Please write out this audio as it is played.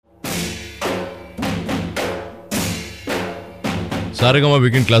Saregama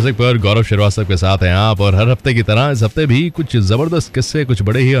weekend classic पर गौरव श्रीवास्तव के साथ हैं आप, और हर हफ्ते की तरह इस हफ्ते भी कुछ ज़बरदस्त किस्से, कुछ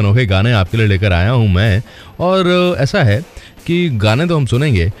बड़े ही अनोखे गाने आपके लिए लेकर आया हूं मैं। और ऐसा है कि गाने तो हम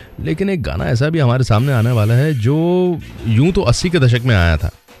सुनेंगे, लेकिन एक गाना ऐसा भी हमारे सामने आने वाला है जो यूं तो 80 के दशक में आया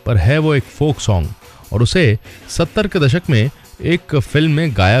था, पर है वो एक फोक सॉन्ग, और उसे 70 के दशक में एक फिल्म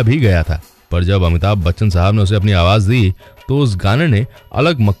में गाया भी गया था। पर जब अमिताभ बच्चन साहब ने उसे अपनी आवाज़ दी तो उस गाने ने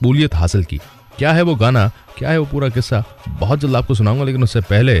अलग मकबूलियत हासिल की। क्या है वो गाना, क्या है वो पूरा किस्सा, बहुत जल्द आपको सुनाऊंगा, लेकिन उससे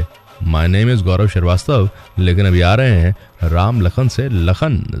पहले my name is Gaurav Shrivastava, लेकिन अभी आ रहे हैं राम लखन से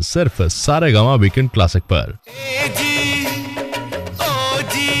लखन, सिर्फ सारेगामा वीकेंड क्लासिक पर।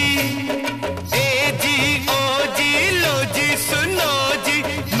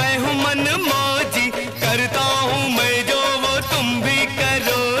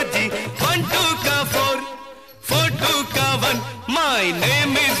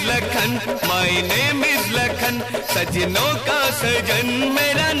 My name is लखन, सजनों का सजन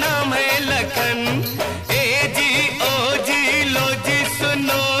मेरा नाम है लखन। ए जी ओ जी लो जी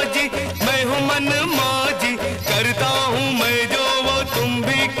सुनो जी, मैं हूँ मन मौजी, करता हूँ मैं जो वो तुम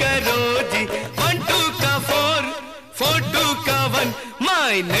भी करो जी। 1 2 का 4 4 2 का 1,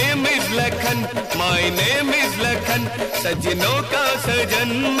 My name is Lakhan, My name is Lakhan, सजनों का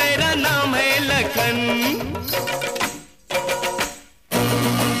सजन मेरा नाम है लखन।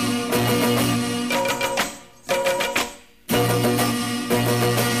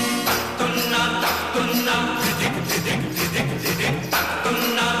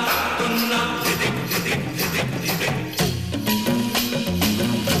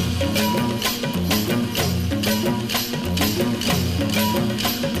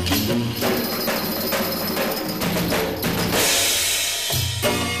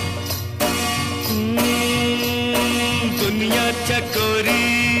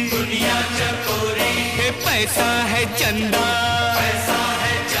 पैसा है चंदा,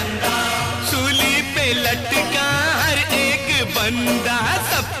 सूली पे लटका हर एक बंदा,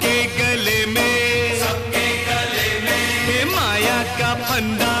 सबके गले में है माया का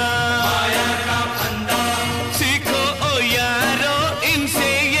फंदा। सीखो ओ यारो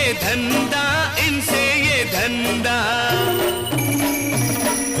इनसे ये धंधा,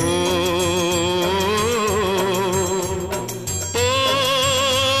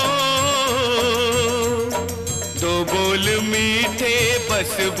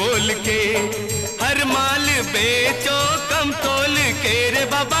 बस बोल के हर माल बेचो, कम तोल के रे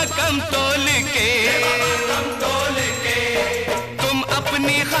बाबा, कम तोल के। तुम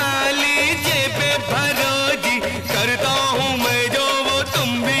अपनी खाली जेबे भरो जी, करता हूँ मैं जो वो तुम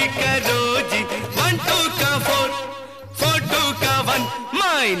भी करो जी। 1 2 का 4 4 2 का 1,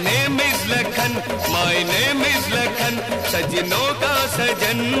 My name is Lakhan, My name is Lakhan, सजनों का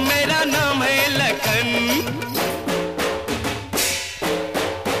सजन मेरा नाम है लखन।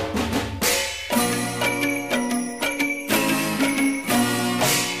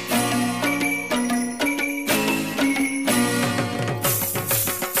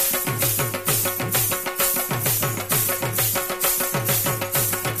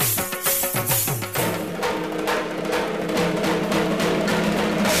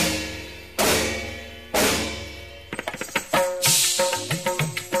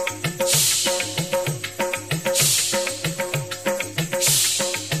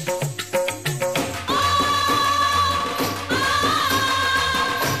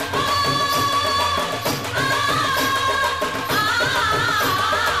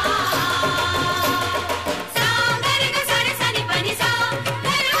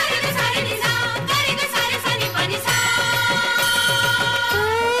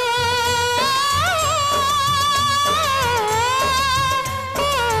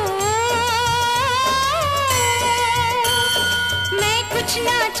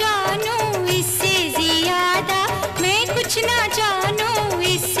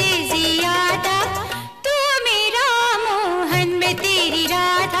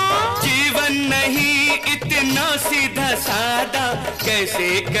 कैसे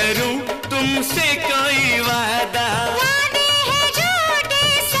करूं तुमसे कोई वादा, वादे हैं झूठे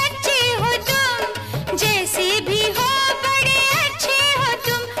सच्चे हो तुम, जैसे भी हो बड़े अच्छे हो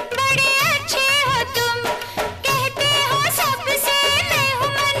तुम, बड़े अच्छे हो तुम। कहते हो सबसे मैं हूँ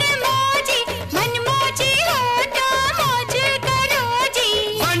मन मौजी हो तो मौज करो जी।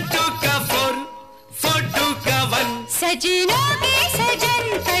 1 2 का 4 4 2 का 1, सजनों के सजन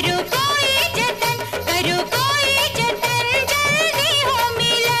करो कोई जतन, करो कोई जतन, जल्दी हो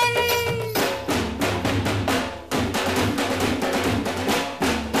मिलन।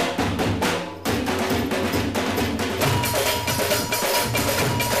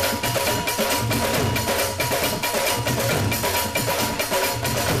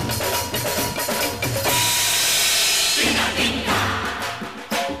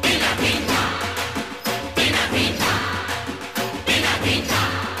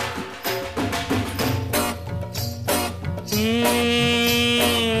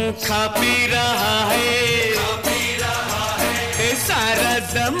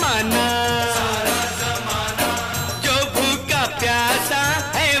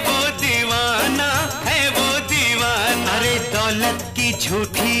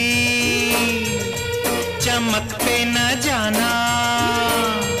 झूठी चमक पे न जाना,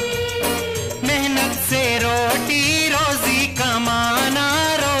 मेहनत से रोटी रोजी कमाना,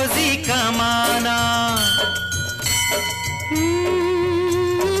 रोजी कमाना।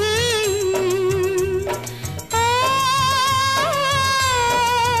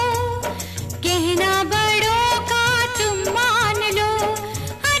 कहना बड़ों का तुम मान लो,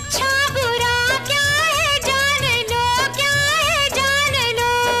 अच्छा बुरा क्या है जान लो, क्या है जान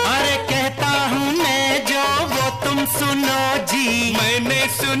लो। अरे कहता हूँ मैं जो वो तुम सुनो जी, मैंने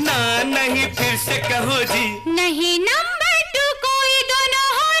सुना नहीं फिर से कहो जी। नहीं नंबर 2 कोई दोनों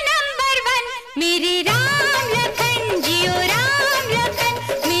हो नंबर 1, मेरे राम लखन जियो राम लखन,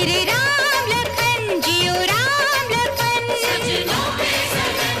 मेरे राम लखन जियो राम लखन। सजनों के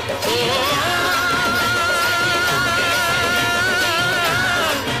सजन जियो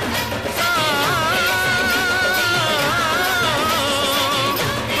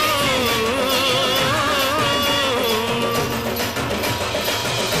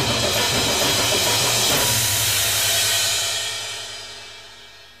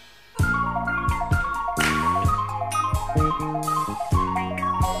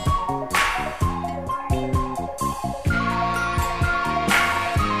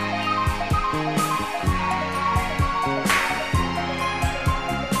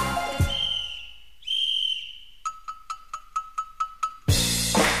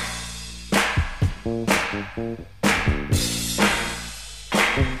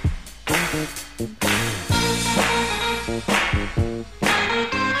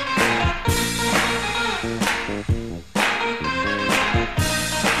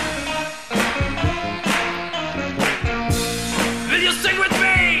Will you sing with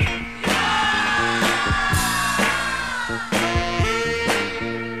me?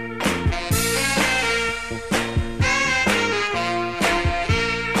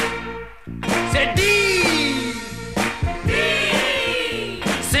 Say D. D.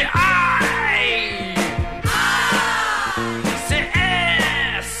 Say I. Say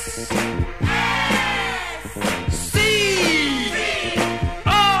S. C.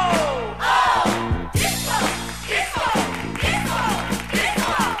 O.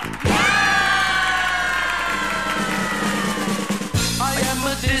 I am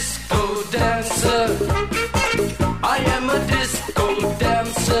a disco dancer. I am a disco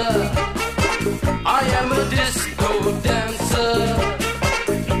dancer. I am a disco dancer.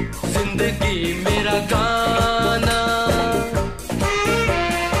 जिंदगी मेरा गाना,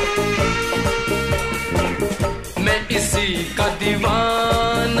 मैं इसी का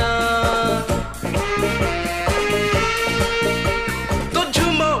दीवाना। तो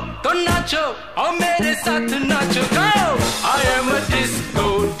झूमो तो नाचो और मेरे साथ नाचो। Go! I am a disco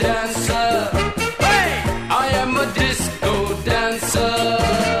dancer. Hey! I am a disco dancer.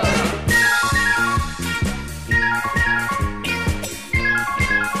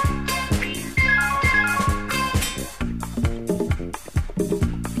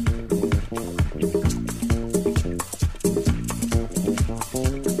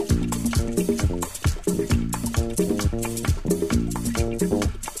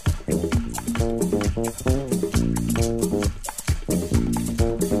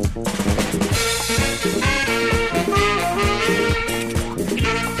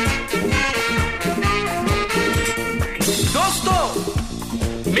 दोस्तों,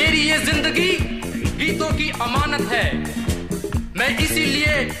 मेरी ये जिंदगी गीतों की अमानत है। मैं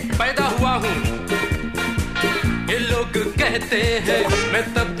इसीलिए पैदा हुआ हूँ। ये लोग कहते हैं मैं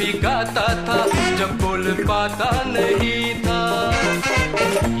तब भी गाता था जब बोल पाता नहीं था।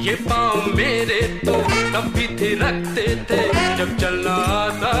 ये पाँव मेरे तो तब भी थिरकते थे जब चलना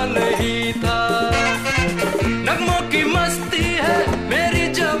आता नहीं था। नगमों की मस्ती है मेरी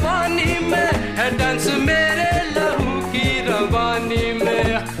जवानी में, है डांस मेरे लहू की रवानी में।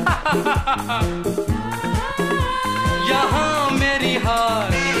 यहाँ मेरी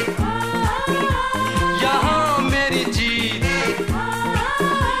हार, यहाँ मेरी जीत,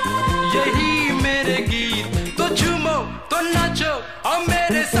 यही मेरे गीत। तो झूमो तो नाचो और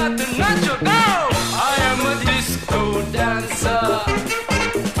मेरे साथ नाचो। Go! I am a disco dancer.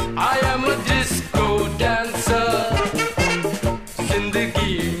 I am a disco dancer.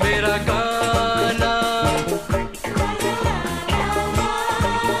 जिंदगी मेरा गाना,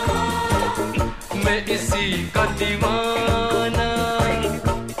 मैं इसी का दीवाना।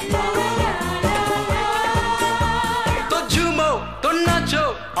 तो झूमो तो नाचो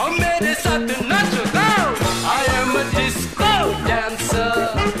और मेरे साथ नाचो। Go! I am a disco dancer.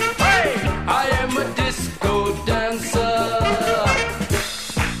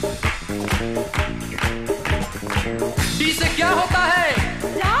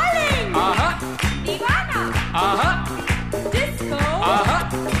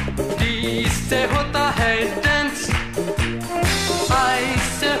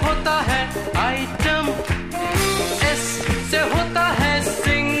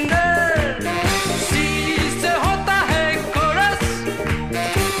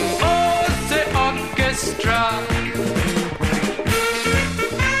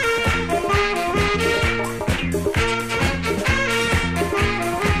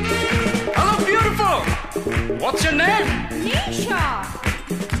 What's your name? निशा।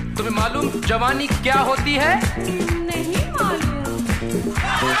 तुम्हें मालूम जवानी क्या होती है? नहीं मालूम।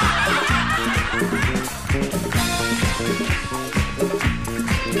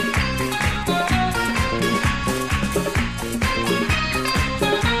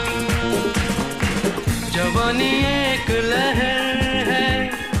 जवानी एक लहर है,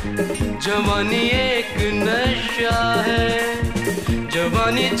 जवानी एक नशा है,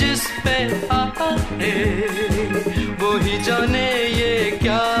 जवानी जिस पे आए वो ही जाने ये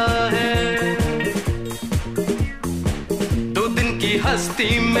क्या है। 2 दिन की हस्ती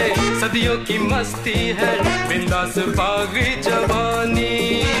में सदियों की मस्ती है, बिंदास बागी जवानी।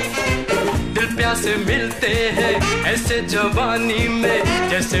 दिल प्यासे मिलते हैं ऐसे जवानी में,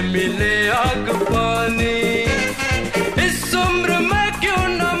 जैसे मिले आग पानी। इस उम्र में क्यों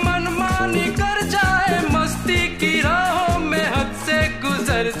न मनमानी कर जाए, मस्ती की राहों में हद से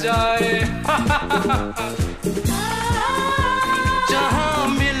गुजर जाए। जहां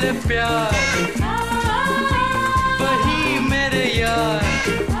मिले प्यार वहीं मेरे यार,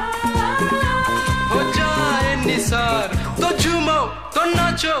 हो जाए निसार। तो झूमो तो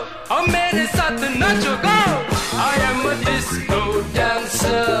नाचो और मेरे साथ नाचो। Go! I am a disco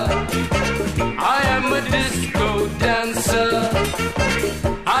dancer, I am a disco dancer,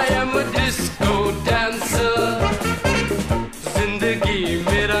 I am a disco dancer। जिंदगी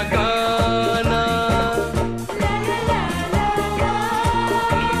मेरा गाना,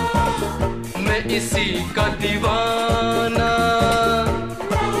 मैं इसी का दीवाना।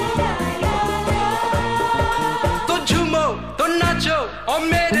 तो झूमो तो नाचो और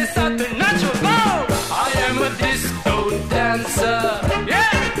मेरे साथ नाचो। Go! I am a disco dancer,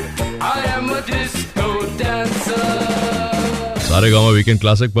 yeah, I am a disco dancer। सारे गाँव वीकेंड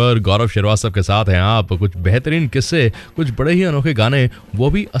क्लासिक पर गौरव श्रीवास्तव के साथ हैं आप। कुछ बेहतरीन किस्से, कुछ बड़े ही अनोखे गाने, वो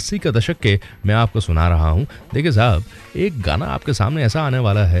भी 80 के दशक के मैं आपको सुना रहा हूँ। देखिए साहब, एक गाना आपके सामने ऐसा आने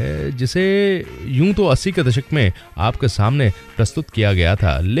वाला है जिसे यूं तो 80 के दशक में आपके सामने प्रस्तुत किया गया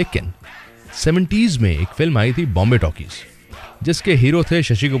था, लेकिन 70s में एक फिल्म आई थी बॉम्बे टॉकीज, जिसके हीरो थे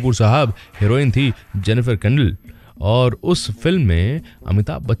शशि कपूर साहब, हीरोइन थी जेनिफर कैंडल। और उस फिल्म में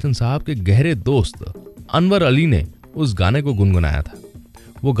अमिताभ बच्चन साहब के गहरे दोस्त अनवर अली ने उस गाने को गुनगुनाया था।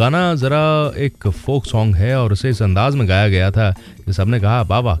 वो गाना ज़रा एक फोक सॉन्ग है और उसे इस अंदाज में गाया गया था कि सबने कहा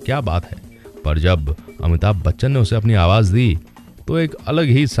वाह वाह क्या बात है। पर जब अमिताभ बच्चन ने उसे अपनी आवाज़ दी तो एक अलग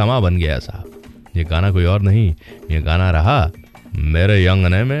ही समा बन गया साहब। ये गाना कोई और नहीं, ये गाना रहा मेरे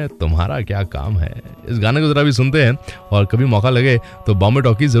यंगने में तुम्हारा क्या काम है। इस गाने को ज़रा भी सुनते हैं और कभी मौका लगे तो बॉम्बे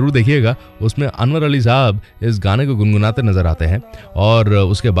टॉकीज ज़रूर देखिएगा। उसमें अनवर अली साहब इस गाने को गुनगुनाते नजर आते हैं। और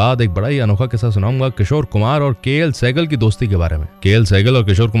उसके बाद एक बड़ा ही अनोखा किस्सा सुनाऊंगा किशोर कुमार और केएल सहगल की दोस्ती के बारे में। केएल सहगल और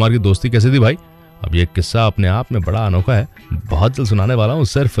किशोर कुमार की दोस्ती कैसी थी भाई, अब ये किस्सा अपने आप में बड़ा अनोखा है। बहुत जल्द सुनाने वाला हूँ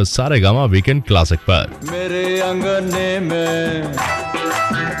सिर्फ सारे गामा वीकेंड क्लासिक पर। मेरे अंगने में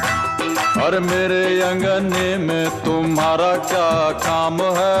और मेरे अंगने में तुम्हारा क्या काम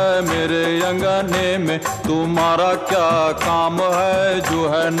है, मेरे अंगने में तुम्हारा क्या काम है। जो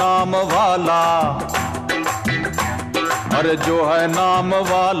है नाम वाला, अरे जो है नाम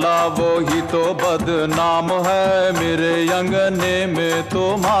वाला वो ही तो बदनाम है। मेरे अंगने में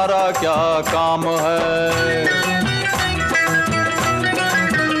तुम्हारा क्या काम है।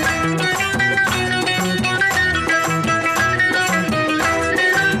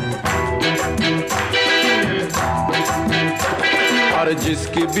 अरे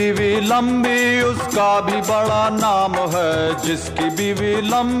जिसकी बीवी लंबी उसका भी बड़ा नाम है, जिसकी बीवी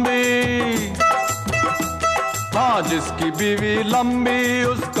लंबी, हाँ जिसकी बीवी लंबी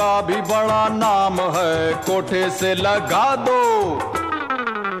उसका भी बड़ा नाम है। कोठे से लगा दो,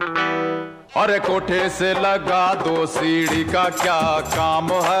 अरे कोठे से लगा दो सीढ़ी का क्या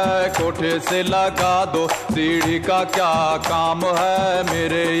काम है। कोठे से लगा दो सीढ़ी का क्या काम है।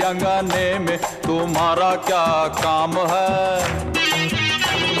 मेरे अंगने में तुम्हारा क्या काम है।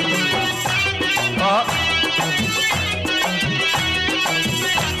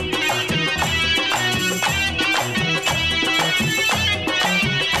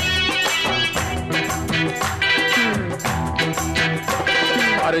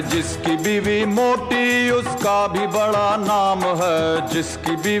 अरे जिसकी बीवी मोटी उसका भी बड़ा नाम है,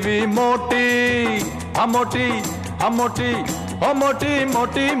 जिसकी बीवी मोटी, हाँ मोटी, हाँ मोटी, हाँ मोटी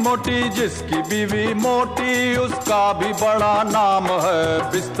मोटी मोटी, जिसकी बीवी मोटी उसका भी बड़ा नाम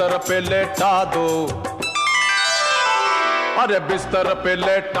है। बिस्तर पे लेटा दो, अरे बिस्तर पे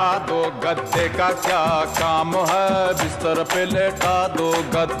लेटा दो गद्दे का क्या काम है। बिस्तर पे लेटा दो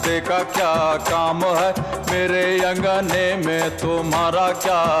गद्दे का क्या काम है। मेरे अंगने में तुम्हारा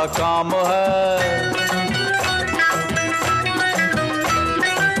क्या काम है।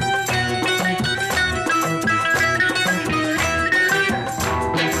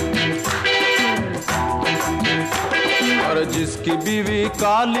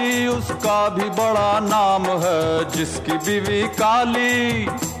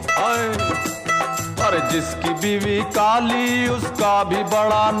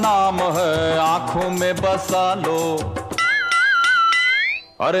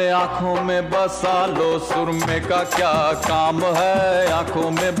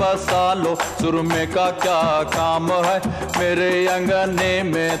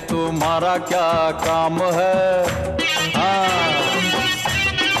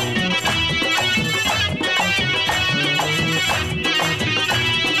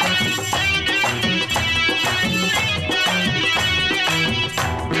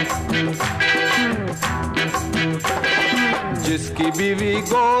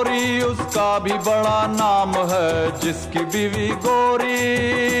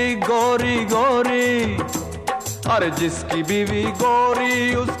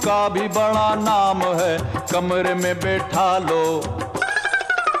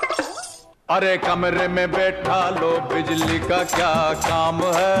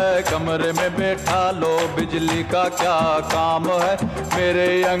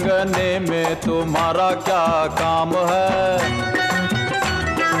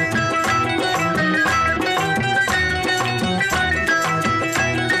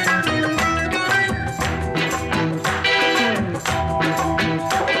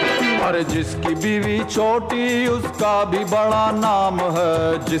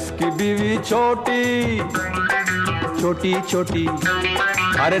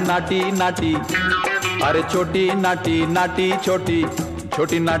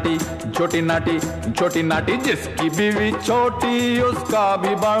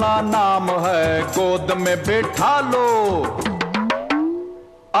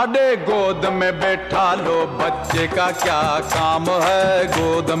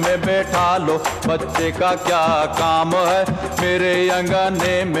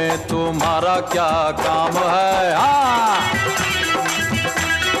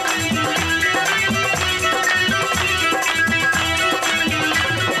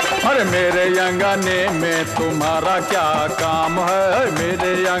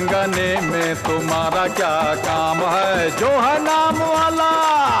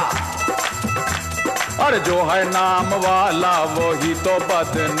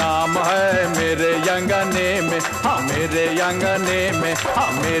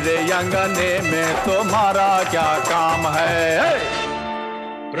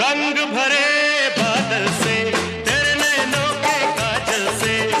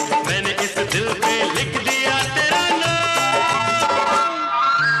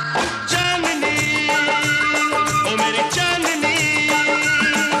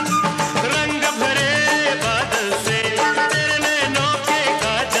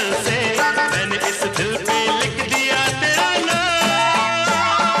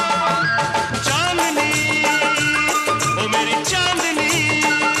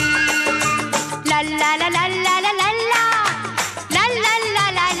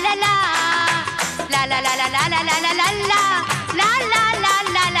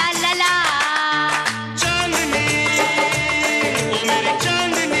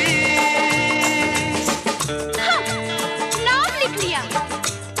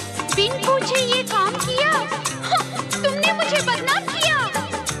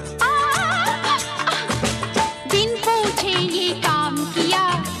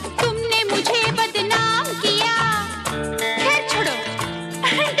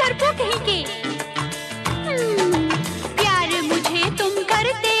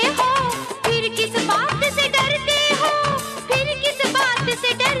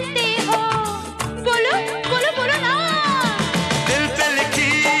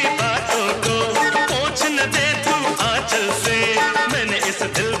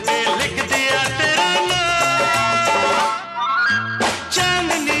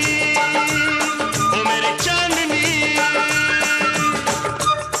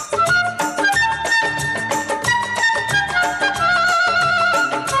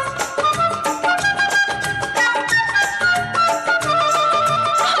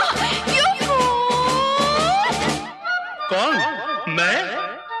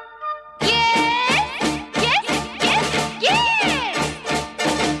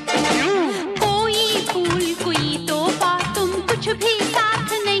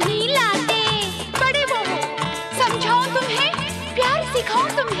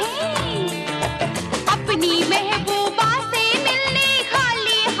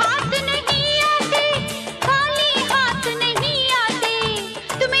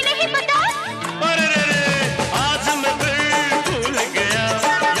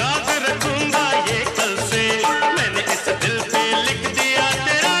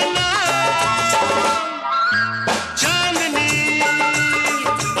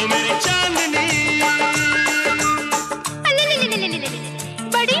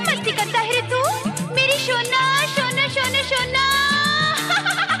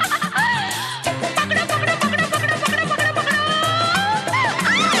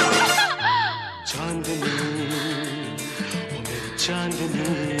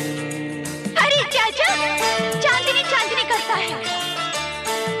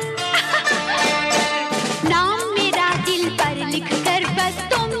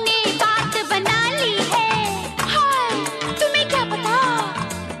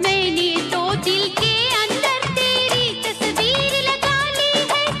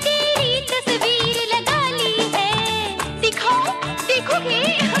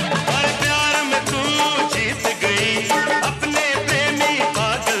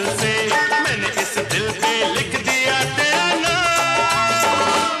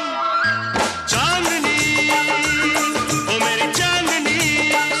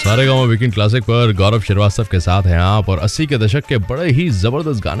 सारेगामा वीकेंड क्लासिक पर गौरव श्रीवास्तव के साथ हैं आप और 80 के दशक के बड़े ही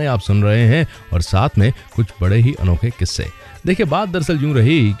जबरदस्त गाने आप सुन रहे हैं और साथ में कुछ बड़े ही अनोखे किस्से। देखिए, बात दरअसल यूं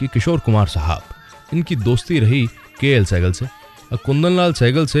रही कि किशोर कुमार साहब, इनकी दोस्ती रही के.एल. सहगल से। कुंदनलाल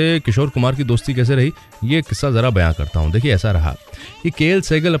सहगल से किशोर कुमार की दोस्ती कैसे रही, ये किस्सा ज़रा बयां करता हूँ। देखिए, ऐसा रहा कि के.एल.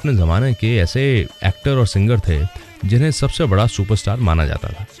 सहगल अपने ज़माने के ऐसे एक्टर और सिंगर थे जिन्हें सबसे बड़ा सुपरस्टार माना जाता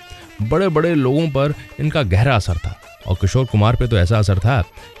था। बड़े बड़े लोगों पर इनका गहरा असर था और किशोर कुमार पे तो ऐसा असर था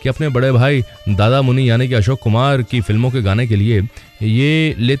कि अपने बड़े भाई दादा मुनि यानी कि अशोक कुमार की फिल्मों के गाने के लिए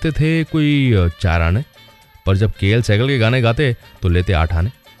ये लेते थे कोई 4 आने, पर जब के.एल. सहगल के गाने गाते तो लेते 8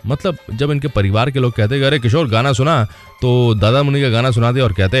 आने। मतलब जब इनके परिवार के लोग कहते अरे किशोर गाना सुना, तो दादा मुनि का गाना सुना दे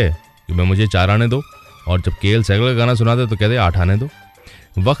और कहते कि मैं मुझे 4 आने दो, और जब के.एल. सहगल का गाना सुना दे तो कहते 8 आने दो।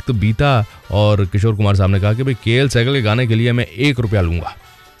 वक्त बीता और किशोर कुमार साहब ने कहा कि भाई के.एल. सहगल के गाने के लिए मैं 1 रुपया लूँगा।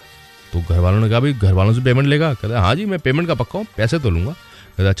 तो घर वालों ने कहा भाई घर वालों से पेमेंट लेगा? कहते हाँ जी, मैं पेमेंट का पक्का हूँ, पैसे तो लूँगा।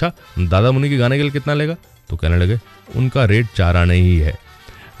 कहते अच्छा, दादा मुनि के गाने के लिए कितना लेगा? तो कहने लगे उनका रेट 4 आने ही है।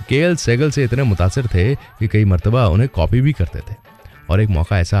 के.एल. सहगल से इतने मुतासिर थे कि कई मरतबा उन्हें कॉपी भी करते थे। और एक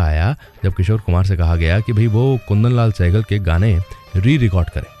मौका ऐसा आया जब किशोर कुमार से कहा गया कि भाई वो कुंदनलाल सहगल के गाने रिकॉर्ड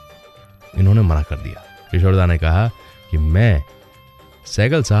करें। इन्होंने मना कर दिया। किशोरदा ने कहा कि मैं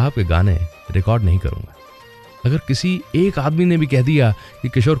सहगल साहब के गाने रिकॉर्ड नहीं करूँगा। अगर किसी एक आदमी ने भी कह दिया कि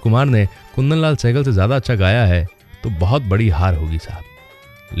किशोर कुमार ने कुंदनलाल सहगल से ज़्यादा अच्छा गाया है तो बहुत बड़ी हार होगी साहब,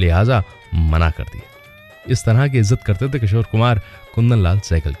 लिहाजा मना कर दिया। इस तरह की इज्जत करते थे किशोर कुमार कुंदनलाल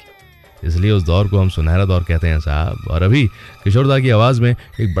सहगल की, इसलिए उस दौर को हम सुनहरा दौर कहते हैं साहब। और अभी किशोरदा की आवाज़ में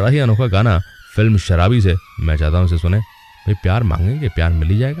एक बड़ा ही अनोखा गाना फिल्म शराबी से मैं चाहता हूँ इसे सुने। भाई प्यार मांगेंगे, प्यार मिल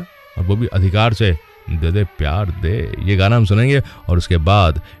ही जाएगा, और वो भी अधिकार से, दे दे प्यार दे। ये गाना हम सुनेंगे और उसके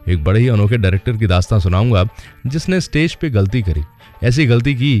बाद एक बड़े ही अनोखे डायरेक्टर की दास्तां सुनाऊंगा जिसने स्टेज पे गलती करी, ऐसी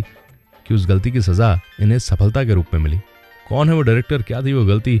गलती की कि उस गलती की सज़ा इन्हें सफलता के रूप में मिली। कौन है वो डायरेक्टर, क्या थी वो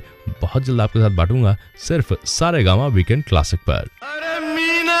गलती, बहुत जल्द आपके साथ बांटूंगा सिर्फ सारेगामा वीकेंड क्लासिक पर। अरे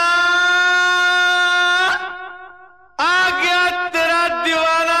मीना, आ गया तेरा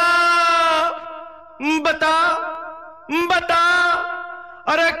दीवाना, बता बता,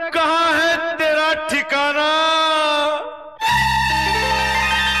 अरे कहाँ है तेरा ठिकाना?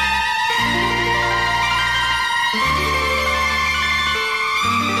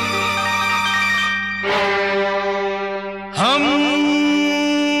 हम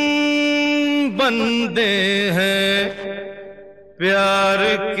बंदे हैं प्यार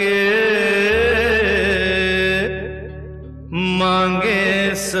के,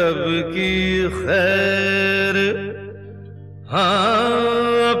 मांगे सबकी खैर, हाँ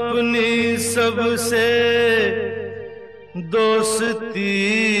अपनी सबसे दोस्ती,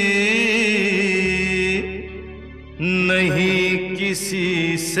 नहीं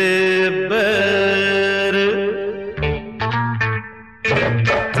किसी से बैर।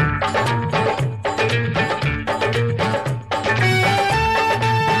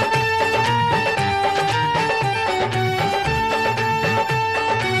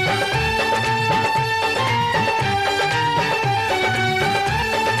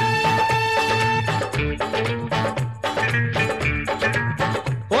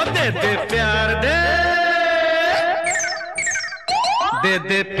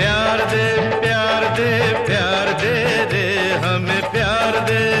 दे प्यार दे, प्यार दे, प्यार दे दे, हमें प्यार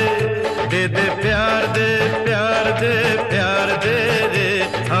दे, दे दे प्यार दे, प्यार दे, प्यार दे दे,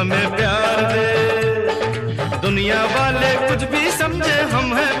 हमें प्यार दे। दुनिया वाले कुछ भी समझे,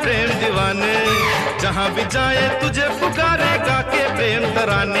 हम हैं प्रेम दीवाने, जहाँ भी जाए तुझे पुकारे गा के प्रेम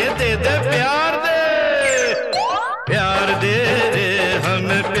तराने। दे दे प्यार दे, प्यार दे दे,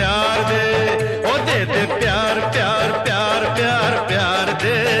 हमें प्यार दे, ओ दे दे प्यार प्यार प्यार प्यार प्यार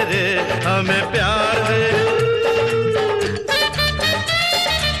दे दे, हमें प्यार दे।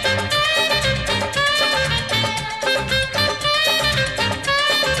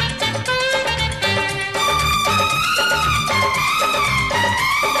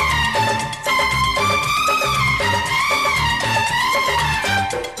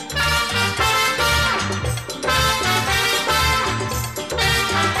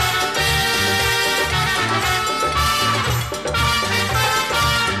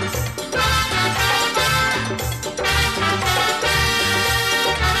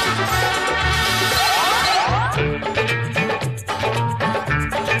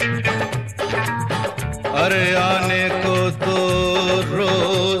 अरे आने को तो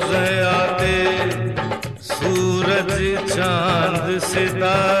रोज आते सूरज चांद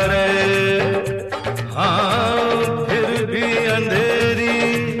सितारे, हाँ फिर भी अंधेरी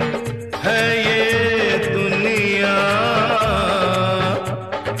है ये दुनिया,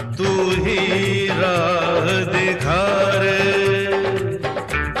 तू ही राह दिखा रे।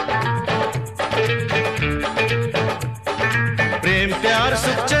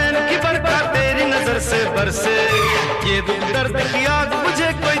 बरसे, ये दुख दर्द की आग मुझे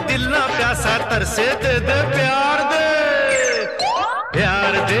कोई दिल ना प्यासा तरसे, दे दे प्यार दे,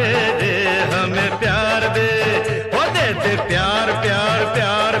 प्यार दे दे हमें प्यार दे, ओ दे दे प्यार प्यार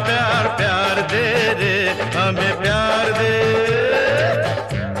प्यार प्यार प्यार दे दे हमें प्यार दे।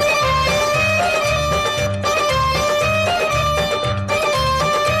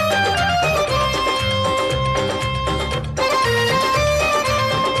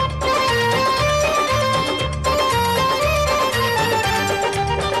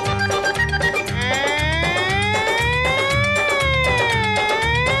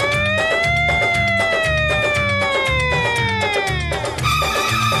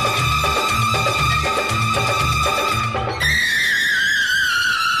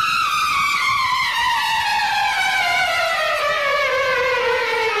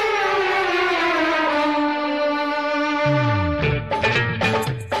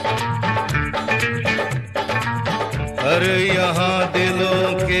 अरे यहाँ दिलों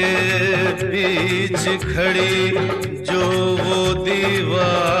के बीच खड़ी जो वो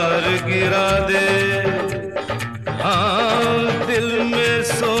दीवार गिरा दे, हाँ दिल में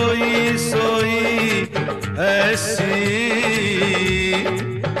सोई सोई ऐसी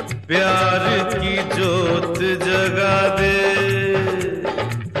प्यार की जोत जगा दे।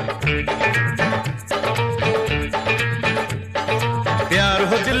 प्यार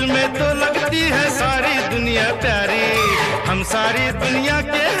हो दिल में तो लगती है सारी दुनिया प्यारी, हम सारी दुनिया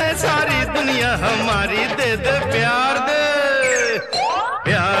के हैं सारी दुनिया हमारी, दे दे प्यार दे,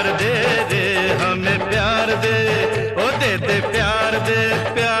 प्यार दे दे हमें प्यार दे, ओ दे दे प्यार दे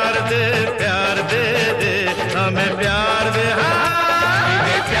प्यार दे प्यार दे दे हमें प्यार दे, हाँ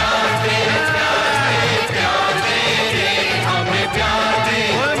प्यार दे प्यार दे हमें प्यार दे,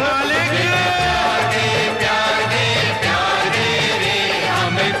 ओ मालिक प्यार दे प्यार दे प्यार दे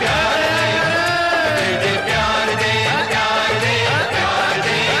हमें प्यार दे, प्यार दे प्यार दे प्यार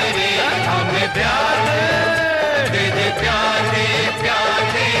दे हमें प्यार दे, दे दे प्यार दे प्यार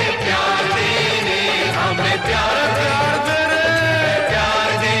दे प्यार दे हमें प्यार प्यार दे, प्यार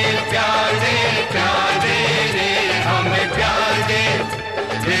दे प्यार दे प्यार दे हमें प्यार दे,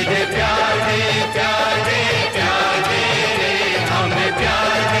 दे दे प्यार दे प्यार दे प्यार दे हमें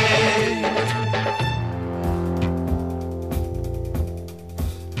प्यार दे।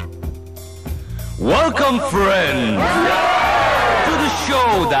 Welcome, friends, to the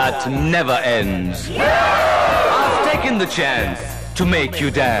show that never ends. I've taken the chance to make you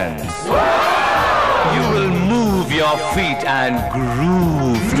dance. You will move your feet and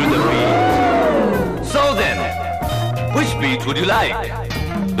groove to the beat. So then, which beat would you like?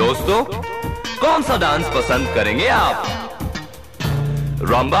 दोस्तों, कौन सा dance पसंद करेंगे आप?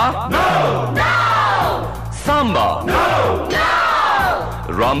 Rumba? No! No! Samba? No! No!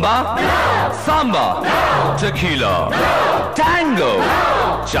 Rumba? No! Samba? No! Tequila? No! Tango? No!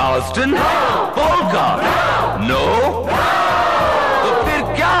 Charleston? No! Polka? No! No? No! तो फिर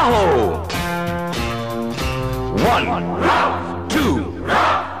क्या हो? 1, 2,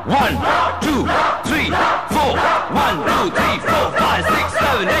 1, 2, 3, 4, 1, 2, 3, 4, 5, 6,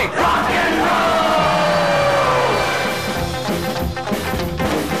 7, 8, rock and roll!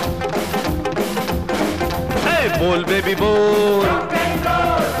 बोल बेबी बोल,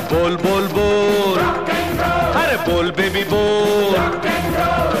 बोल बोल बोल, अरे बोल बेबी बोल,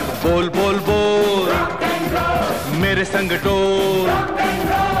 बोल बोल बोल, मेरे संग डोल,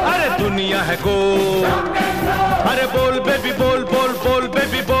 अरे दुनिया है गोल, अरे बोल बेबी बोल बोल बोल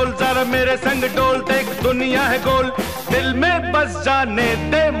बेबी बोल, जरा मेरे संग डोल, देख दुनिया है गोल, दिल में बस जाने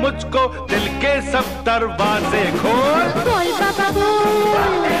दे मुझको, दिल के सब दरवाजे खोल। बोल बाबा बोल,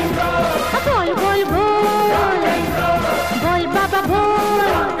 बोल बोल बोल, बोल बाबा बोल,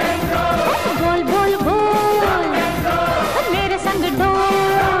 बोल बोल बोल, मेरे संग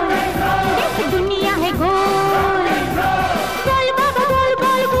डोल, देख दुनिया है गोल, बोल बाबा बोल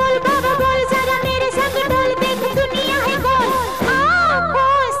बोल बोल बाबा बोल, जरा मेरे संग डोल, देख दुनिया है गोल,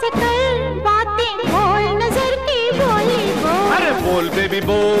 आँखों से कर बातें बोल, नजर की बोली बोल, अरे बोल बेबी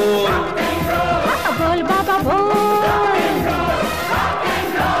बोल, बोल बाबा बोल।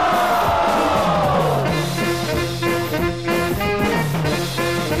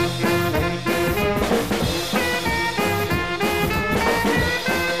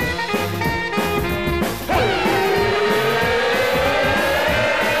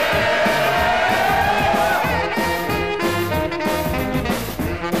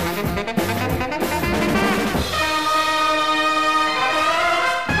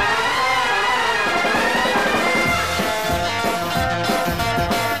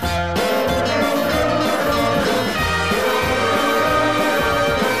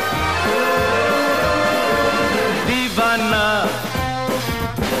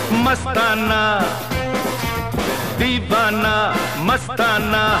 मस्ताना दीवाना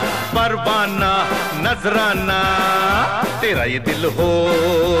मस्ताना परवाना नजराना तेरा ये दिल हो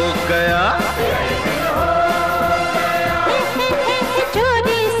गया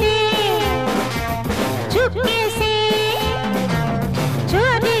चोरी से चुपके से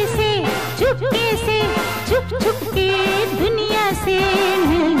चोरी से चुपके से चुप चुप के दुनिया से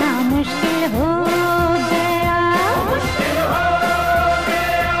मिलना मुश्किल हो गया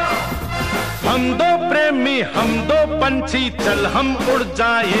हम दो प्रेमी हम दो पंछी चल हम उड़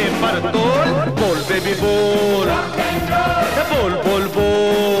जाए पर बोल बेबी बोल बोल बोल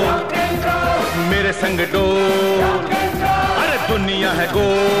बोल मेरे संग डोल अरे दुनिया है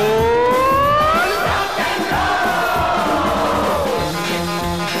गोल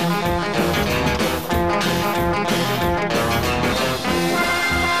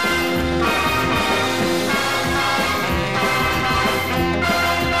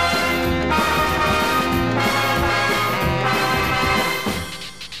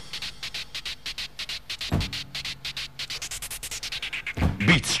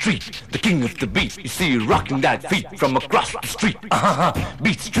Beat Street, the king of the beat. You see you rocking that feet from across the street.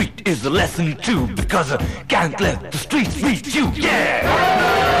 Beat Street is a lesson too, because I can't let the streets beat you. Yeah!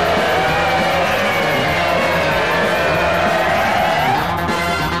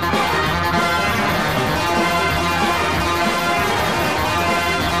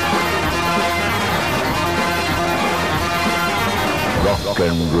 Rock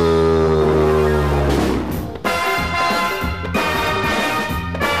and roll.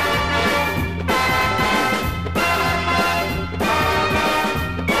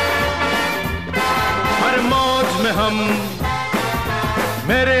 हम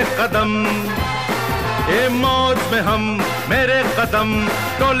मेरे कदम ए मौज में हम मेरे कदम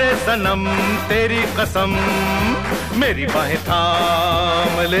टोले सनम तेरी कसम मेरी बाहें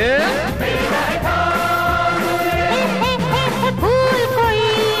थाम ले फूल कोई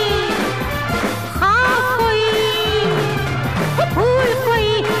खाक कोई फूल कोई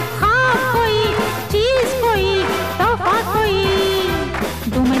खाक कोई चीज कोई तोहफा कोई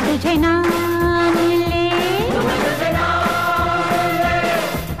दूं मैं तुझे ना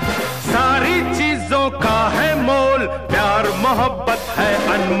का है मोल प्यार मोहब्बत है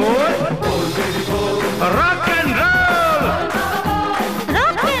अनमोल rock and role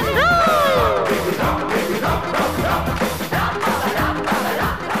rock and role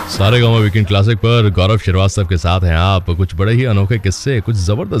सारे गाँव वीकेंड क्लासिक पर गौरव श्रीवास्तव के साथ हैं आप। कुछ बड़े ही अनोखे किस्से कुछ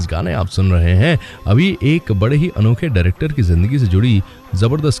जबरदस्त गाने आप सुन रहे हैं। अभी एक बड़े ही अनोखे डायरेक्टर की जिंदगी से जुड़ी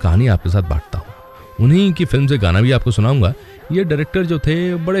जबरदस्त कहानी आपके साथ बांटता हूँ। उन्हीं की फिल्म से गाना भी आपको सुनाऊंगा। ये डायरेक्टर जो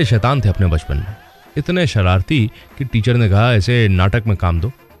थे बड़े शैतान थे अपने बचपन में, इतने शरारती कि टीचर ने कहा ऐसे नाटक में काम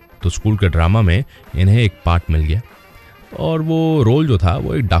दो, तो स्कूल के ड्रामा में इन्हें एक पार्ट मिल गया और वो रोल जो था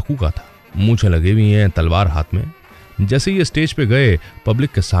वो एक डाकू का था। मूंछें लगी हुई हैं, तलवार हाथ में। जैसे ये स्टेज पे गए,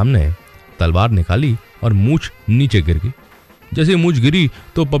 पब्लिक के सामने तलवार निकाली और मूंछ नीचे गिर गई। जैसे मूंछ गिरी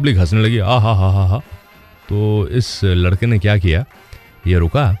तो पब्लिक हंसने लगी, आ हा हा हा हा। तो इस लड़के ने क्या किया, ये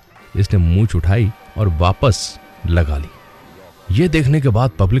रुका, इसने मूंछ उठाई और वापस लगा ली। ये देखने के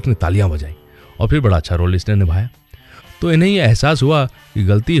बाद पब्लिक ने तालियां बजाई और फिर बड़ा अच्छा रोल इसने निभाया। तो इन्हें ये एहसास हुआ कि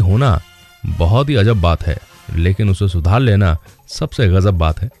गलती होना बहुत ही अजब बात है, लेकिन उसे सुधार लेना सबसे गजब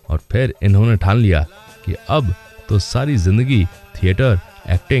बात है। और फिर इन्होंने ठान लिया कि अब तो सारी जिंदगी थिएटर,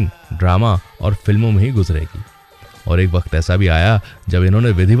 एक्टिंग, ड्रामा और फिल्मों में ही गुजरेगी। और एक वक्त ऐसा भी आया जब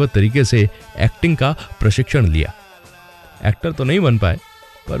इन्होंने विधिवत तरीके से एक्टिंग का प्रशिक्षण लिया। एक्टर तो नहीं बन पाए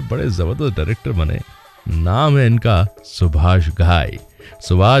पर बड़े जबरदस्त डायरेक्टर बने। नाम है इनका सुभाष घाई।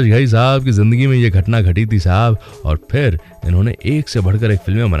 सुभाष घाई साहब की जिंदगी में ये घटना घटी थी साहब, और फिर इन्होंने एक से बढ़कर एक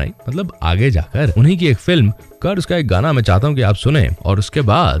फिल्में बनाई। मतलब आगे जाकर उन्हीं की एक फिल्म कर्ज का एक गाना मैं चाहता हूँ कि आप सुने, और उसके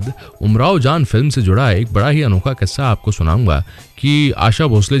बाद उमराव जान फिल्म से जुड़ा एक बड़ा ही अनोखा किस्सा आपको सुनाऊंगा कि आशा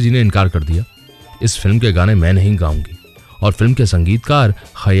भोसले जी ने इनकार कर दिया, इस फिल्म के गाने मैं नहीं गाऊंगी। और फिल्म के संगीतकार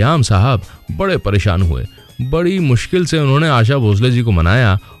खयाम साहब बड़े परेशान हुए। बड़ी मुश्किल से उन्होंने आशा भोसले जी को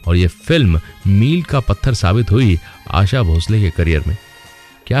मनाया और ये फिल्म मील का पत्थर साबित हुई आशा भोसले के करियर में।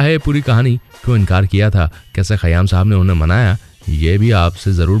 क्या है पूरी कहानी, क्यों इनकार किया था, कैसे खयाम साहब ने उन्हें मनाया, ये भी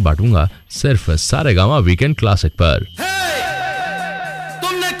आपसे जरूर बांटूंगा सिर्फ सारेगामा वीकेंड क्लासिक पर।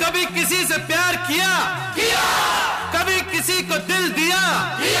 तुमने कभी किसी से प्यार किया? कभी किसी को दिल दिया?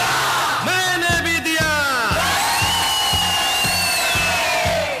 मैंने भी दिया।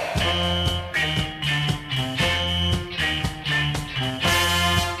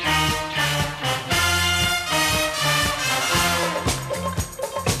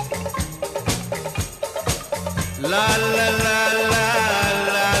 ला ला ला ला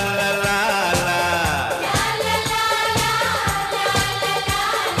ला ला ला ला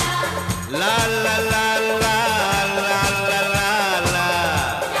ला ला ला ला ला ला ला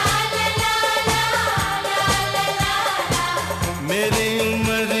मेरी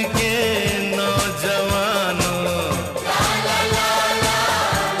उम्र के नौजवानों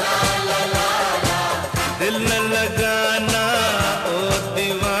दिल न लगाना ओ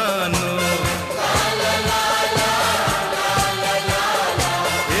दीवानों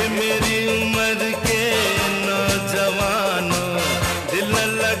ये मेरी उम्र के नौजवानों दिल न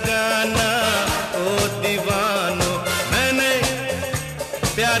लगाना ओ दीवानों मैंने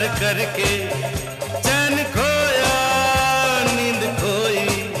प्यार करके चैन खोया नींद खोई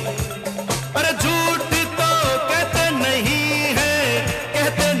अरे झूठ तो कहते नहीं है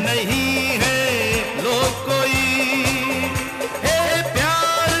लोग कोई हे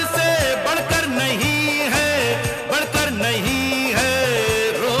प्यार से बढ़कर नहीं है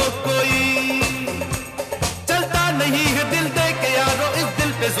रोग कोई चलता नहीं है दिल दे के यारो इस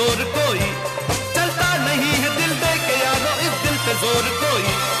दिल पे जोर कोई चलता नहीं है दिल दे के यारो इस दिल पे जोर कोई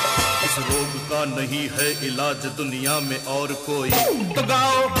इस रोग का नहीं है इलाज दुनिया में और कोई तो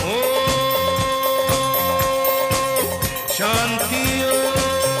गाओ ओ शांति ओम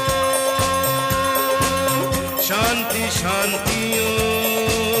शांति शांति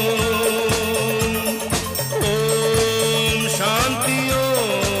ओम शांति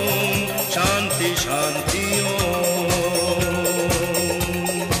ओम शांति शांति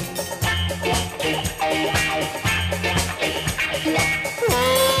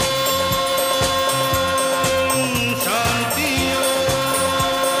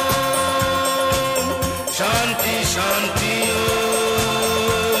शांति शांति ओम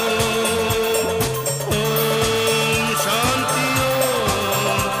शांति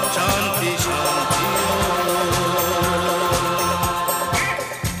शांति शांति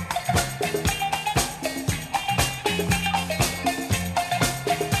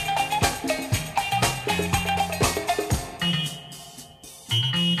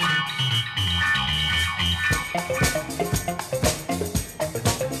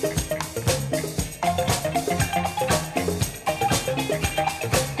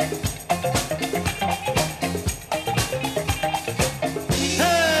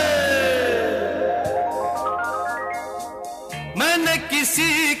मैंने किसी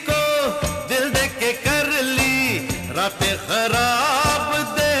को दिल दे के कर ली रातें खराब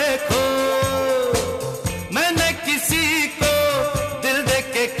देखो मैंने किसी को दिल दे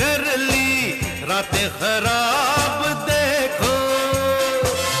के कर ली रातें खराब देखो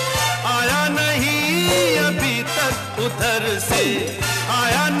आया नहीं अभी तक उधर से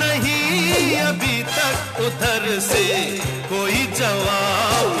आया नहीं अभी तक उधर से कोई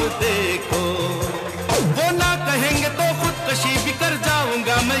जवाब देखो वो ना कहेंगे तो खुदकशी भी कर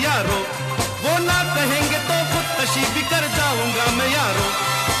जाऊंगा मैं यारो वो ना कहेंगे तो खुदकशी भी कर जाऊंगा मैं यारो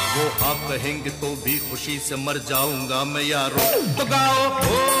वो हाँ कहेंगे तो भी खुशी से मर जाऊंगा मैं यारो तो गाओ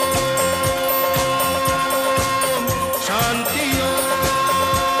ओम शांति ओम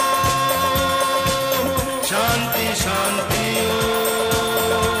शांति शांति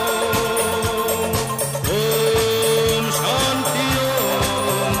ओम शांति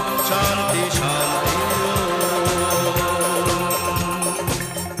ओम शांति शांति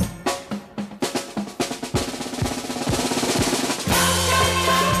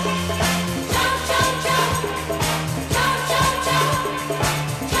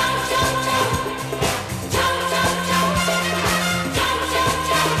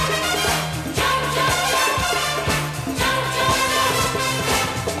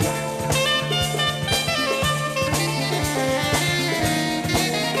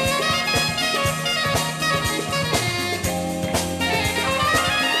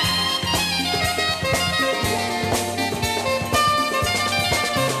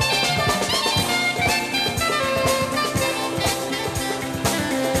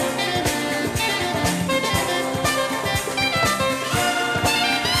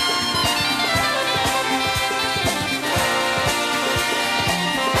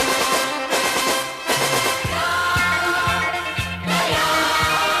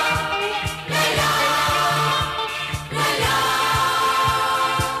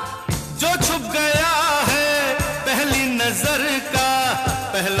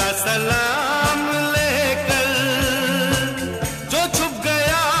पहला सलाम लेकर जो छुप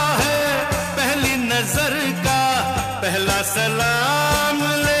गया है पहली नजर का पहला सलाम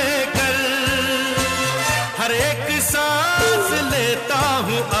लेकर हर एक सांस लेता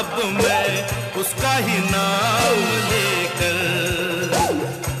हूँ अब मैं उसका ही नाम लेकर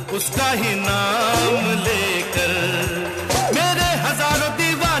उसका ही नाम लेकर मेरे हजारों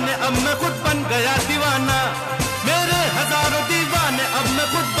दीवाने अब मैं खुद बन गया दीवाना मेरे हजारों दीवाने अब मैं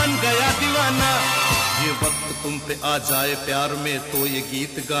खुद बन गया दीवाना पे आ जाए प्यार में तो ये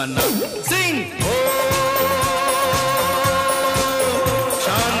गीत गाना। सिंग ओ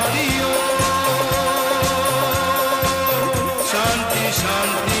शांति ओम, शांति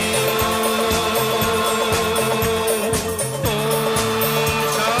शांति ओम,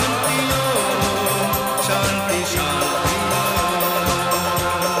 शांति ओम, शांति शांति ओम।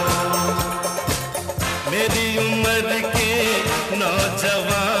 मेरी उम्र के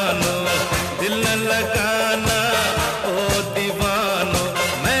नौजवानों दिल न लगाना ओ दीवानों,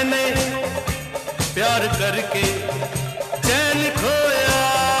 मैंने प्यार करके चैन खोया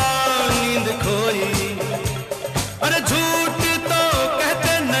नींद खोई। अरे झूठ तो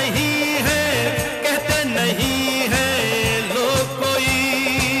कहते नहीं है, कहते नहीं है लोग कोई,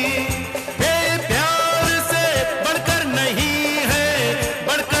 ये प्यार से बढ़कर नहीं है,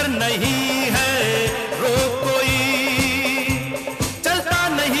 बढ़कर नहीं है रोग कोई। चलता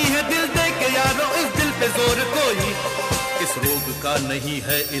नहीं है दिल दे के यारों इस दिल पे जोर कोई, इस रोग का नहीं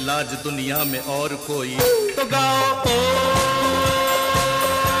है इलाज दुनिया में और कोई। तो गाओ ओ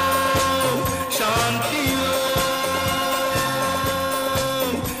शांति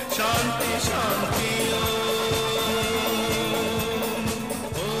ओम, शांति शांति ओम,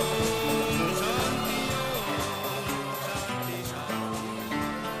 ओम शांति ओम, शांति शांति।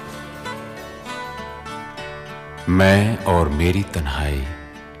 मैं और मेरी तन्हाई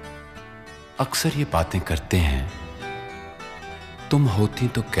अक्सर ये बातें करते हैं, तुम होती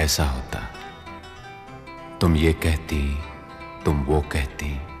तो कैसा होता, तुम ये कहती, तुम वो कहती,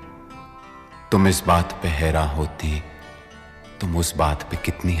 तुम इस बात पे हैरान होती, तुम उस बात पे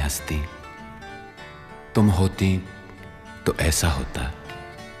कितनी हंसती, तुम होती तो ऐसा होता,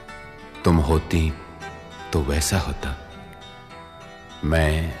 तुम होती तो वैसा होता।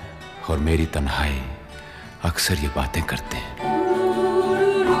 मैं और मेरी तन्हाई अक्सर ये बातें करते हैं।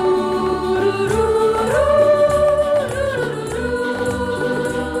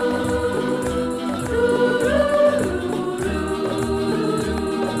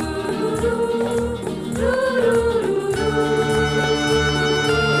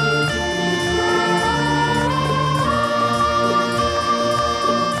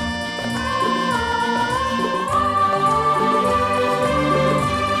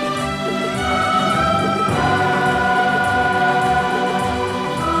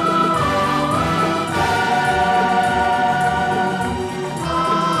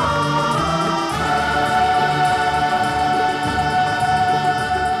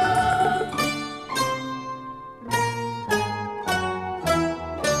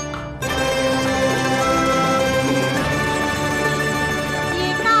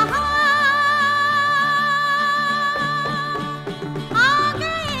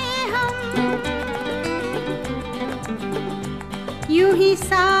 यूं ही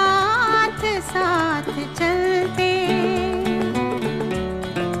साथ साथ चलते,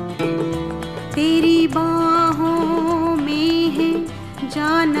 तेरी बाहों में है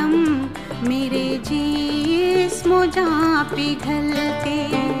जानम मेरे जिस्म जां पिघलते,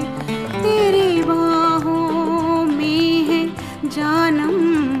 तेरी बाहों में है जानम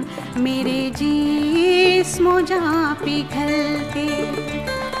मेरे जिस्म जां पिघलते।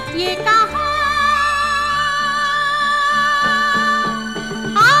 ये कहा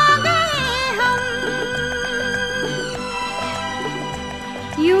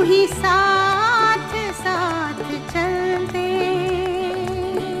यूं ही साथ साथ चलते।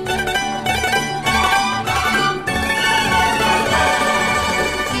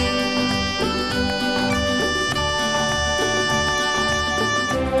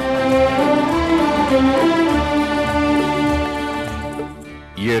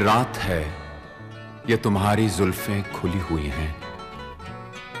 ये रात है, ये तुम्हारी जुल्फें खुली हुई हैं,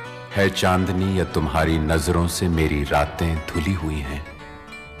 है चांदनी या तुम्हारी नजरों से मेरी रातें धुली हुई हैं।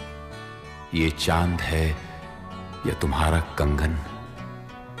 ये चांद है या तुम्हारा कंगन,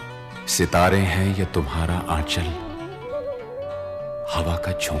 सितारे हैं या तुम्हारा आंचल, हवा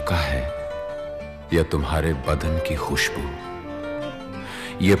का झोंका है या तुम्हारे बदन की खुशबू,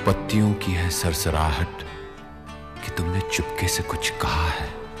 ये पत्तियों की है सरसराहट कि तुमने चुपके से कुछ कहा है।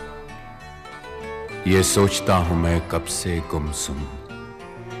 ये सोचता हूं मैं कब से गुमसुम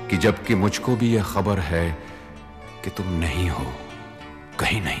कि जबकि मुझको भी यह खबर है कि तुम नहीं हो,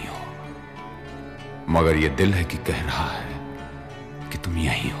 कहीं नहीं हो, मगर ये दिल है कि कह रहा है कि तुम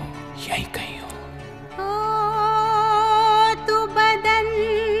यहीं हो, यहीं कहीं हो। तू बदन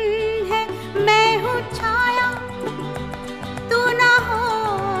है मैं हूँ छाया, तू ना हो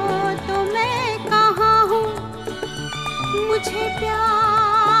तो मैं कहाँ हूँ, मुझे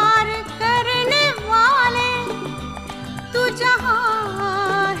प्यार करने वाले तू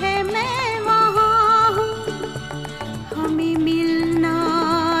जहाँ है मैं वहाँ हूँ।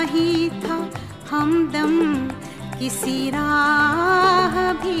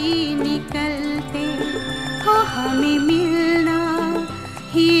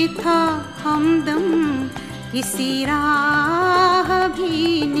 ही था हमदम किसी राह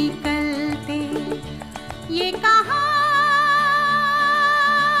भी निकलते। ये कहाँ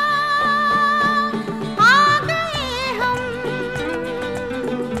आ गए हम,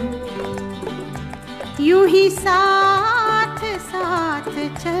 यूं ही साथ साथ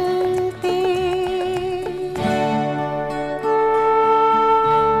चलते।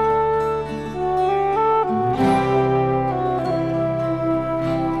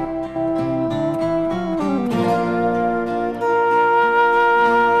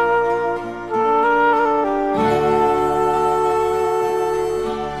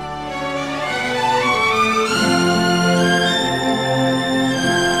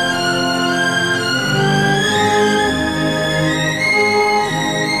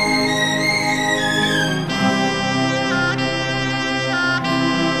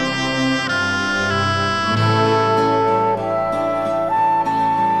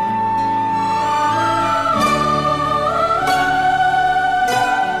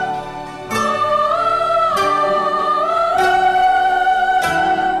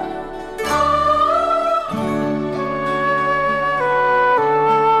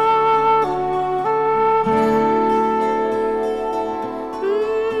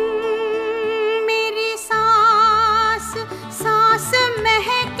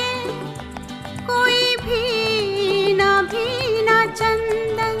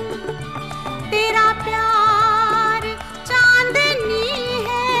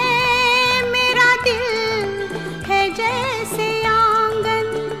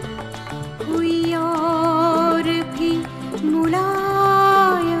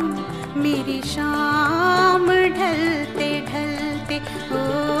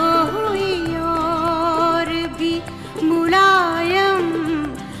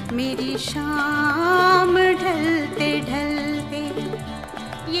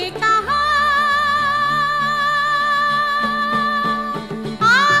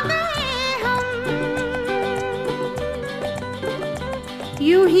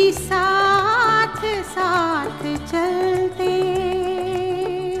 यूं ही साथ साथ चलते।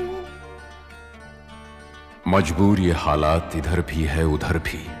 मजबूर ये हालात इधर भी है उधर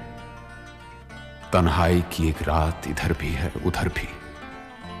भी, तन्हाई की एक रात इधर भी है उधर भी।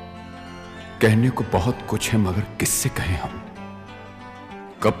 कहने को बहुत कुछ है मगर किससे कहें हम,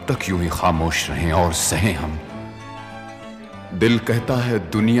 कब तक यूं ही खामोश रहें और सहें हम। दिल कहता है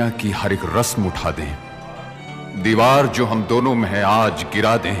दुनिया की हर एक रस्म उठा दें, दीवार जो हम दोनों में है आज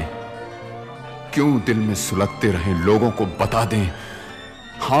गिरा दें। क्यों दिल में सुलगते रहें, लोगों को बता दें,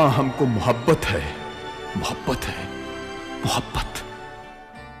 हां हमको मोहब्बत है, मोहब्बत है, मोहब्बत।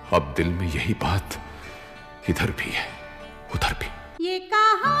 अब दिल में यही बात इधर भी है उधर भी। ये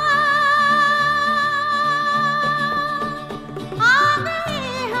कहाँ आ गए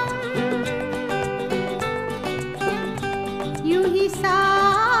हम, यूं ही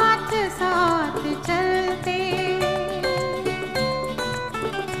साथ साथ चलते।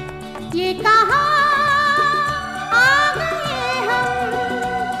 ये कहाँ आ गए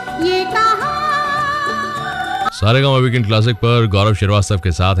हम, ये कहाँ। सारेगामा वीकेंड क्लासिक पर गौरव श्रीवास्तव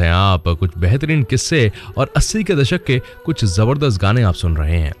के साथ हैं आप। कुछ बेहतरीन किस्से और 80 के दशक के कुछ जबरदस्त गाने आप सुन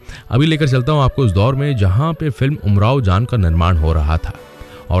रहे हैं। अभी लेकर चलता हूं आपको उस दौर में जहां पे फिल्म उमराव जान का निर्माण हो रहा था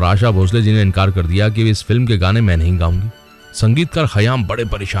और आशा भोसले जी ने इनकार कर दिया कि इस फिल्म के गाने मैं नहीं गाऊंगी। संगीतकार खयाम बड़े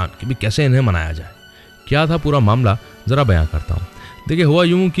परेशान कि भी कैसे इन्हें मनाया जाए। क्या था पूरा मामला, जरा बयां करता हूँ। देखिए, हुआ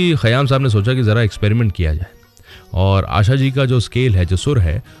यूं कि खयाम साहब ने सोचा कि जरा एक्सपेरिमेंट किया जाए और आशा जी का जो स्केल है, जो सुर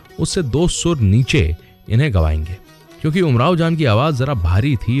है, उससे 2 सुर नीचे इन्हें गवाएंगे, क्योंकि उमराव जान की आवाज़ ज़रा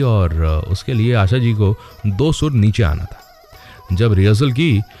भारी थी और उसके लिए आशा जी को 2 सुर नीचे आना था। जब रिहर्सल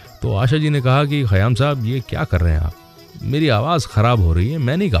की तो आशा जी ने कहा कि खयाम साहब ये क्या कर रहे हैं आप, मेरी आवाज़ ख़राब हो रही है,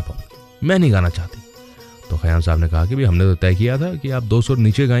 मैं नहीं गा पाऊँगी, मैं नहीं गाना चाहती। तो खयाम साहब ने कहा कि भाई हमने तो तय किया था कि आप 2 सुर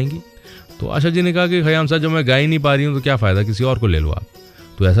नीचे गाएंगी। तो आशा जी ने कहा कि खयाम साहब जब मैं गा ही नहीं पा रही हूँ तो क्या फ़ायदा, किसी और को ले लो आप।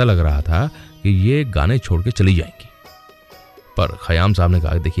 तो ऐसा लग रहा था कि ये गाने छोड़ के चली जाएंगी। पर खयाम साहब ने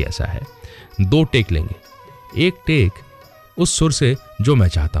कहा देखिए ऐसा है, 2 टेक लेंगे, एक टेक उस सुर से जो मैं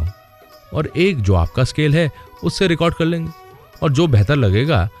चाहता हूँ और एक जो आपका स्केल है उससे रिकॉर्ड कर लेंगे और जो बेहतर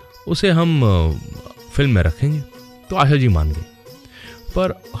लगेगा उसे हम फिल्म में रखेंगे। तो आशा जी मान गई।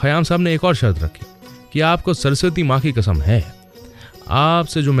 पर खयाम साहब ने एक और शर्त रखी कि आपको सरस्वती माँ की कसम है,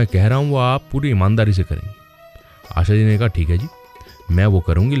 आपसे जो मैं कह रहा हूँ वो आप पूरी ईमानदारी से करेंगे। आशा जी ने कहा ठीक है जी, मैं वो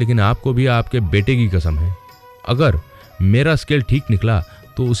करूँगी, लेकिन आपको भी आपके बेटे की कसम है, अगर मेरा स्केल ठीक निकला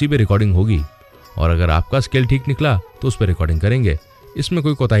तो उसी पे रिकॉर्डिंग होगी और अगर आपका स्केल ठीक निकला तो उस पर रिकॉर्डिंग करेंगे, इसमें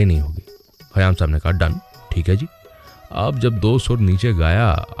कोई कोताही नहीं होगी। खयाम साहब ने कहा डन, ठीक है जी। अब जब 2 सुर नीचे गाया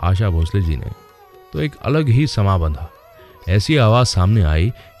आशा भोसले जी ने तो एक अलग ही समा बंधा। ऐसी आवाज़ सामने आई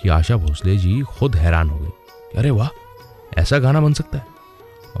कि आशा भोसले जी खुद हैरान हो गई। अरे वाह, ऐसा गाना बन सकता है।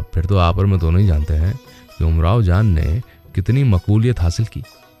 और फिर तो आप और मैं दोनों ही जानते हैं कि उमराव जान ने कितनी मकबूलियत हासिल की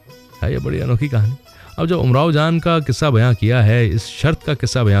है। ये बड़ी अनोखी कहानी। अब जब उमराव जान का किस्सा बयां किया है, इस शर्त का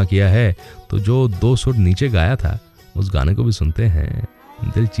किस्सा बयां किया है, तो जो 2 सुर नीचे गाया था उस गाने को भी सुनते हैं।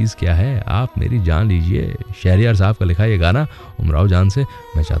 दिल चीज़ क्या है आप मेरी जान लीजिए, शहरियार साहब का लिखा ये गाना उमराव जान से।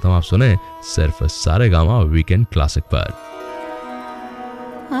 मैं चाहता हूँ आप सुने सिर्फ सारेगामा वीकेंड क्लासिक पर।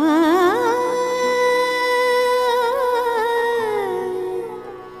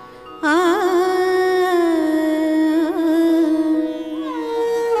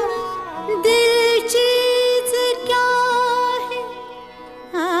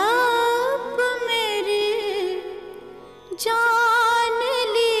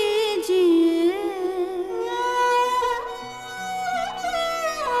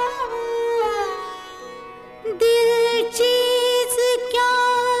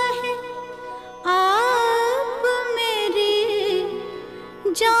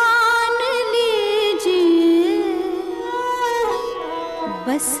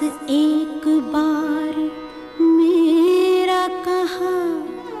 बस एक बार मेरा कहा,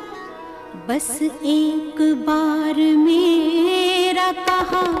 बस एक बार मेरा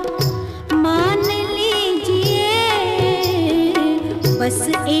कहा मान लीजिए, बस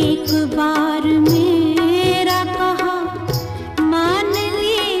एक बार मेरा कहा मान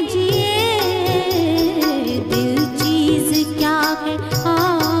लीजिए। दिल चीज क्या है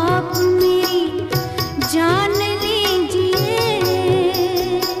आप मेरी जान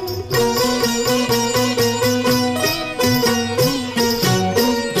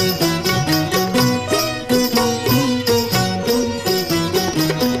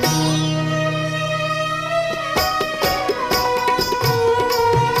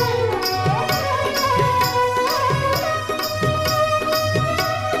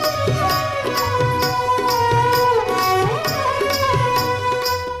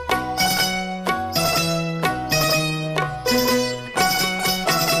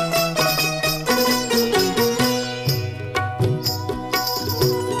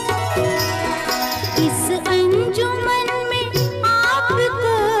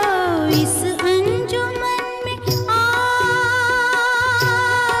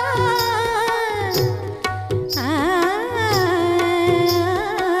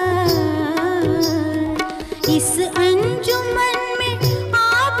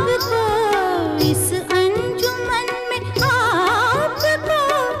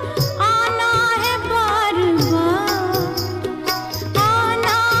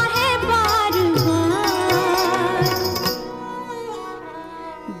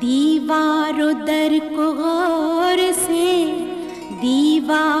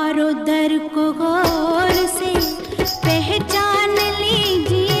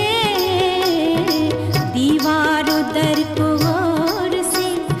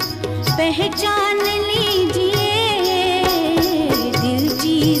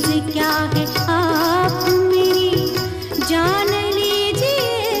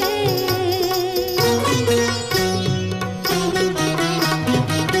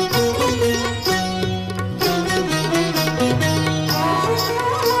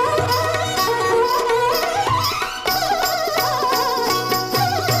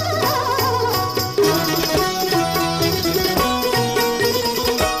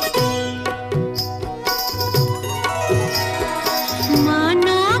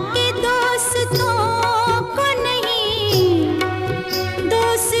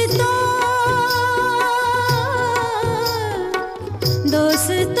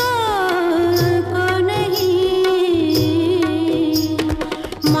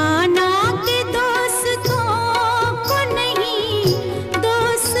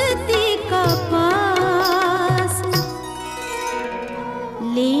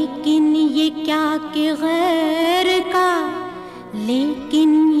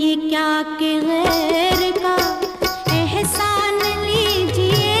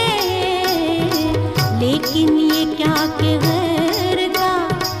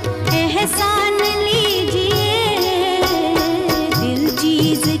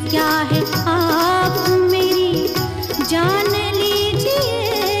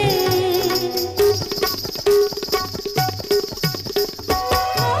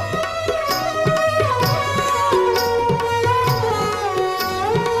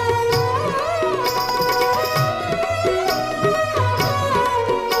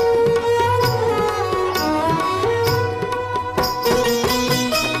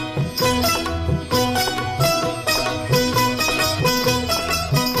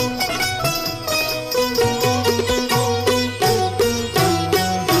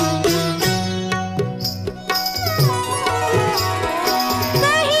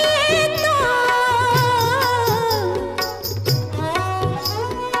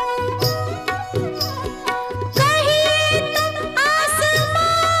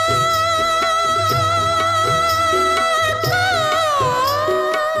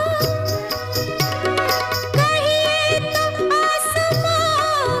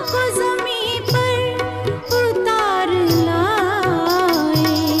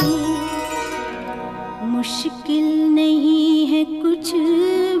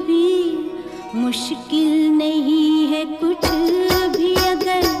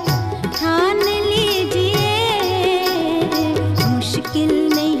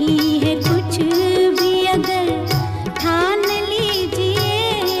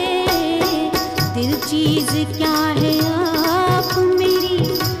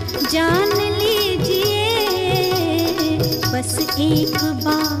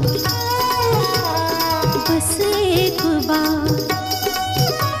बस एक बार,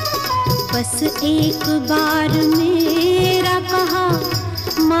 बस एक बार मेरा कहा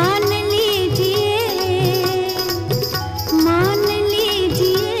मान लीजिए, मान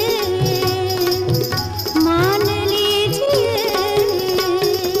लीजिए, मान लीजिए।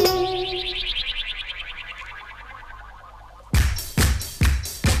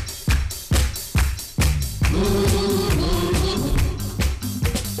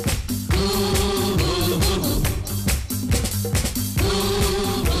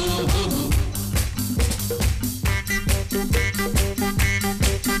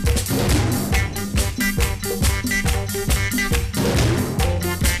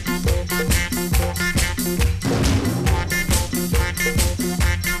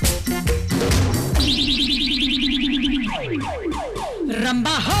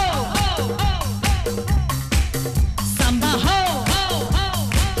 रंबा हो, संबा हो,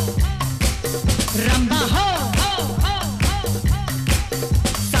 रंबा हो,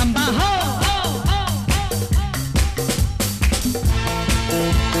 संबा हो।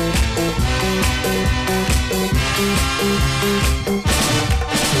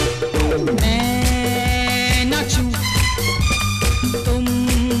 मैं नाचूं, तुम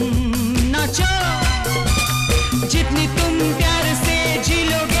नाचो, जितनी तुम प्यार से जी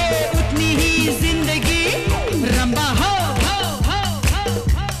लोगे उतनी ही जिंदगी। रंबा हो,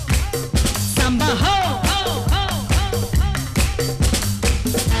 संबा हो,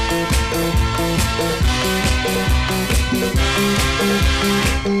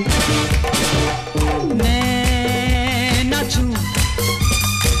 मैं नाचूं,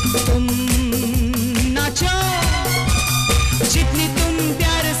 तुम नाचो, जितनी तुम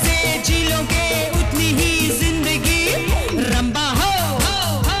प्यार से जी लोगे उतनी ही जिंदगी। रंबा हो,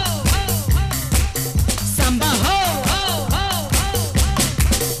 संबा हो,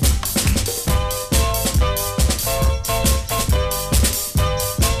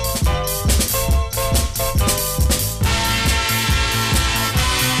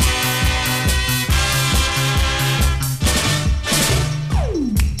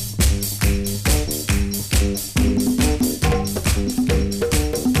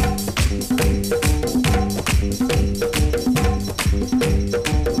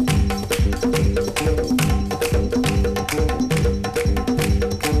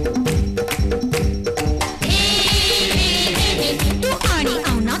 तू आणी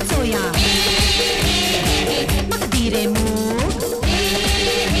आउना सोया, मकदीरे मूग,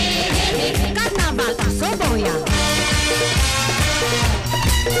 कार्नावाल असो बोया।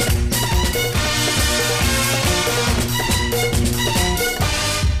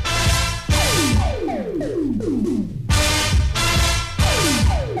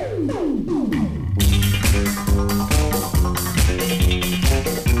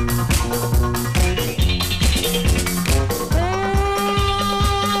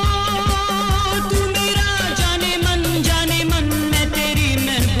 तू मेरा जाने मन, मैं तेरी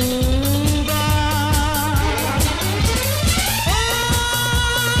महबूबा।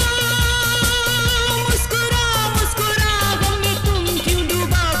 मुस्कुरा मुस्कुरा गम में तुम क्यों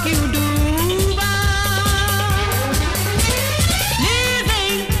डूबा, क्यों डूबा।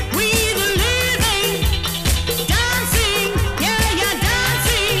 Living, we were living, dancing, yeah,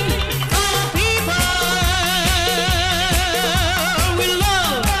 dancing for people we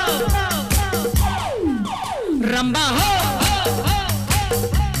love. Ramba ho,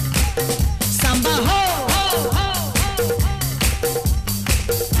 samba ho,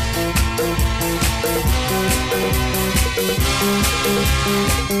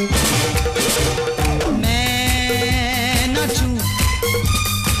 मैं नाचूं,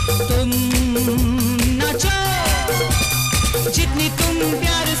 तुम नाचो, जितनी तुम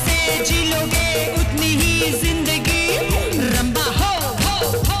प्यार से जी लोगे उतनी ही जिंदगी। रंबा हो,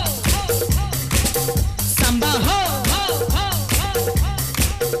 संबा हो,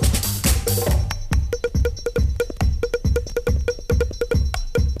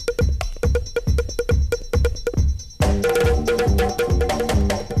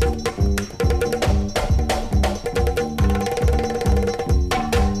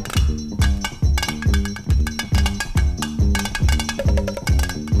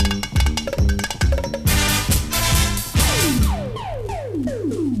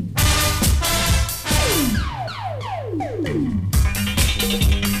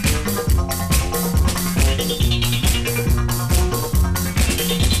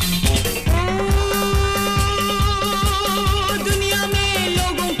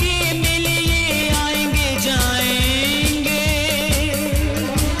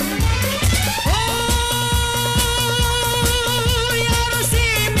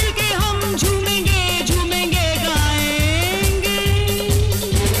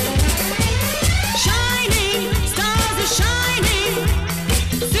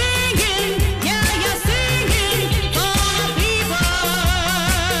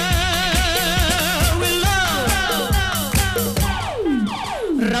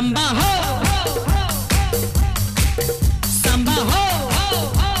 रंबा हो सांबा हो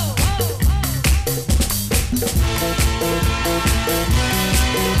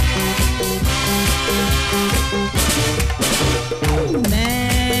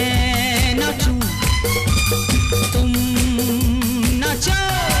मैं नाचूं तुम नाचो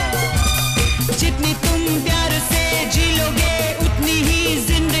जितनी तुम प्यार से जी लोगे उतनी ही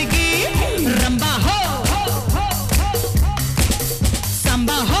जिंदगी रंबा हो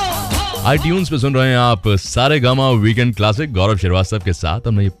सांबा हो। iTunes पे सुन रहे हैं आप Saregama weekend classic Gaurav Shrivastava के साथ।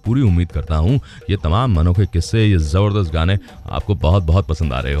 अब मैं ये पूरी उम्मीद करता हूँ ये तमाम अनोखे किस्से, ये जबरदस्त गाने आपको बहुत बहुत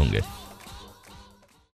पसंद आ रहे होंगे।